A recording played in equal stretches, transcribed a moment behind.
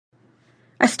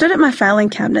I stood at my filing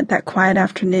cabinet that quiet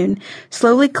afternoon,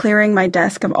 slowly clearing my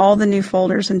desk of all the new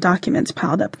folders and documents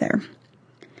piled up there.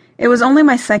 It was only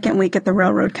my second week at the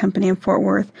railroad company in Fort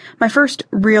Worth, my first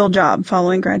real job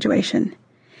following graduation.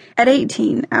 At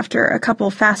 18, after a couple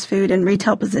fast food and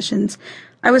retail positions,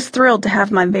 I was thrilled to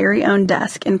have my very own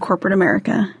desk in corporate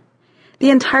America. The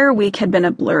entire week had been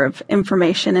a blur of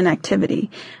information and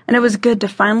activity, and it was good to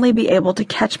finally be able to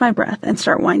catch my breath and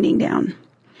start winding down.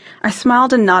 I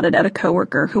smiled and nodded at a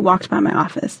coworker who walked by my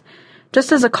office.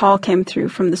 Just as a call came through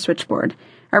from the switchboard,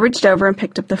 I reached over and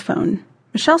picked up the phone.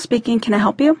 "Michelle speaking, can I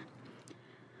help you?"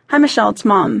 "Hi, Michelle, it's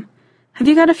Mom. Have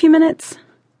you got a few minutes?"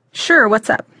 "Sure, what's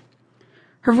up?"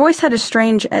 Her voice had a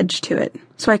strange edge to it,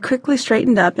 so I quickly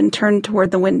straightened up and turned toward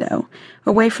the window,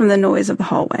 away from the noise of the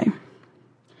hallway.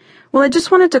 "Well, I just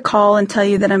wanted to call and tell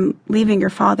you that I'm leaving your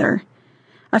father.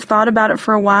 I've thought about it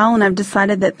for a while, and I've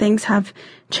decided that things have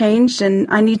changed and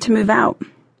I need to move out.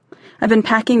 I've been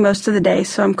packing most of the day,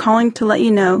 so I'm calling to let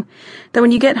you know that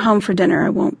when you get home for dinner, I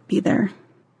won't be there."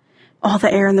 All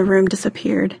the air in the room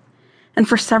disappeared, and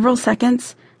for several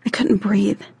seconds, I couldn't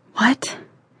breathe. What?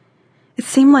 It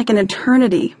seemed like an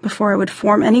eternity before I would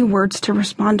form any words to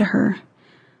respond to her.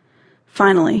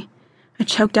 Finally, I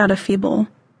choked out a feeble,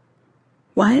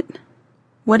 "What?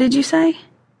 What did you say?"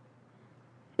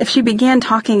 If she began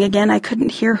talking again, I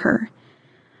couldn't hear her.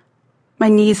 My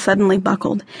knees suddenly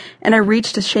buckled, and I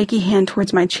reached a shaky hand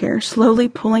towards my chair, slowly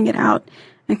pulling it out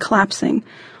and collapsing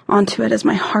onto it as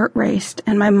my heart raced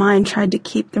and my mind tried to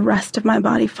keep the rest of my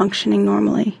body functioning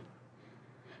normally.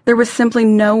 There was simply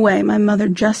no way my mother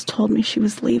just told me she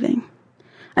was leaving.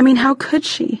 I mean, how could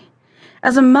she?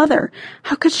 As a mother,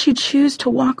 how could she choose to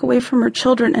walk away from her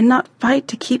children and not fight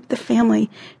to keep the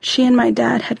family she and my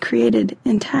dad had created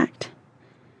intact?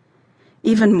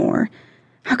 Even more,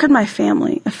 how could my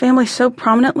family, a family so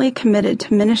prominently committed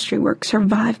to ministry work,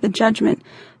 survive the judgment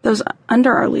those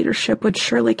under our leadership would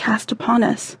surely cast upon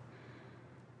us?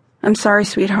 "I'm sorry,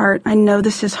 sweetheart. I know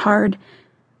this is hard,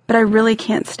 but I really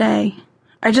can't stay.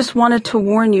 I just wanted to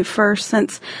warn you first,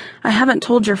 since I haven't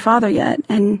told your father yet,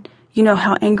 and you know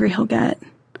how angry he'll get.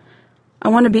 I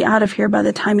want to be out of here by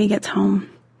the time he gets home."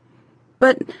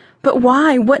 But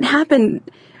why? What happened?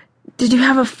 Did you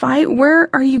have a fight? Where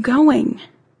are you going?"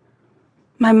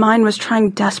 My mind was trying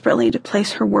desperately to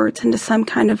place her words into some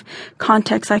kind of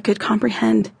context I could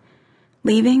comprehend.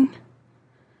 Leaving?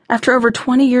 After over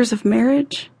 20 years of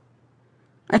marriage?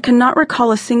 I could not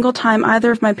recall a single time either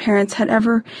of my parents had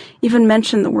ever even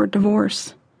mentioned the word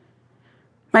divorce.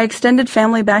 My extended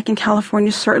family back in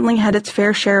California certainly had its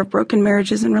fair share of broken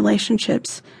marriages and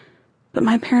relationships, but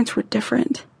my parents were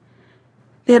different.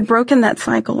 They had broken that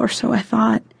cycle, or so I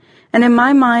thought, and in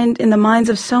my mind, in the minds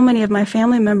of so many of my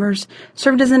family members,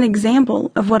 served as an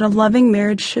example of what a loving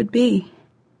marriage should be.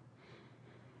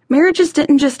 Marriages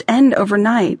didn't just end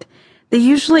overnight. They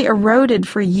usually eroded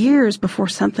for years before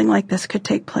something like this could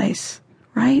take place,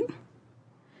 right?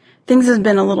 Things have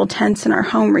been a little tense in our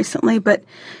home recently, but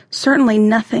certainly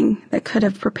nothing that could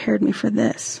have prepared me for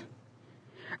this.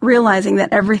 Realizing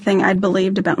that everything I'd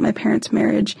believed about my parents'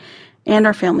 marriage and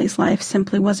our family's life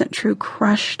simply wasn't true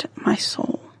crushed my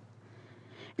soul.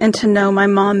 And to know my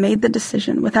mom made the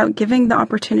decision without giving the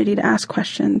opportunity to ask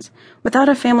questions, without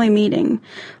a family meeting,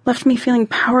 left me feeling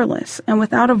powerless and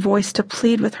without a voice to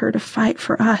plead with her to fight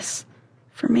for us,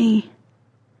 for me.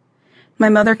 My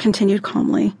mother continued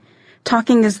calmly,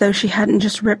 talking as though she hadn't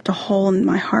just ripped a hole in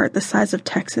my heart the size of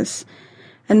Texas,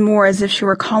 and more as if she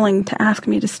were calling to ask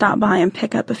me to stop by and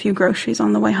pick up a few groceries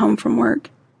on the way home from work.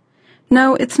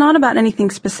 "No, it's not about anything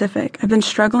specific. I've been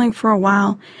struggling for a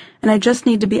while, and I just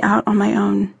need to be out on my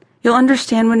own. You'll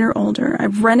understand when you're older.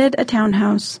 I've rented a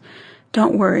townhouse.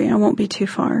 Don't worry, I won't be too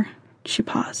far." She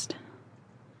paused.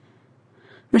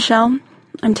 "Michelle,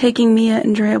 I'm taking Mia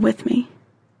and Drea with me."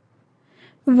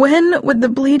 When would the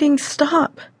bleeding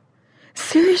stop?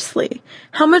 Seriously,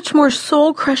 how much more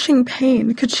soul-crushing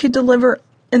pain could she deliver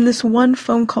in this one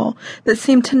phone call that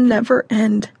seemed to never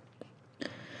end?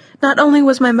 Not only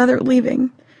was my mother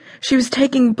leaving, she was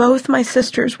taking both my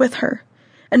sisters with her,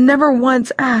 and never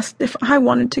once asked if I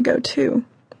wanted to go too.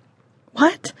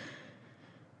 What?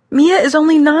 "Mia is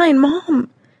only 9, Mom.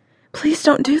 Please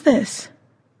don't do this."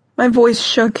 My voice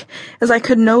shook as I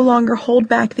could no longer hold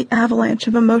back the avalanche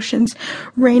of emotions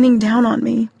raining down on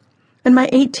me, and my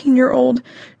 18-year-old,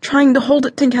 trying to hold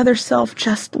it together self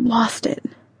just lost it.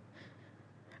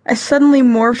 I suddenly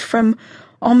morphed from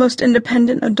almost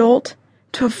independent adult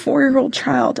to a 4-year-old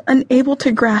child, unable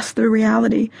to grasp the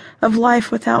reality of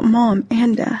life without Mom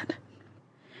and Dad.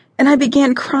 And I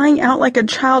began crying out like a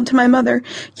child to my mother,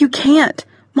 "You can't!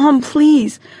 Mom,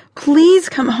 please, please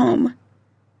come home.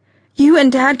 You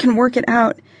and Dad can work it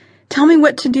out. Tell me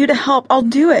what to do to help. I'll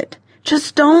do it.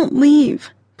 Just don't leave.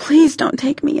 Please don't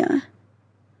take Mia.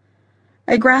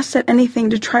 I grasped at anything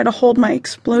to try to hold my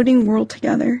exploding world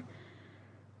together.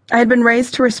 I had been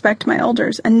raised to respect my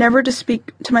elders and never to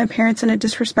speak to my parents in a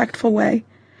disrespectful way.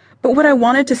 But what I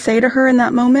wanted to say to her in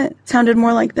that moment sounded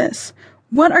more like this.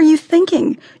 What are you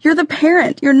thinking? You're the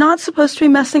parent. You're not supposed to be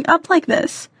messing up like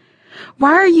this.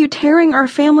 Why are you tearing our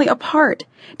family apart?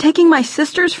 Taking my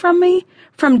sisters from me?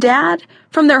 From Dad?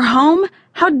 From their home?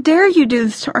 How dare you do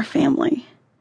this to our family?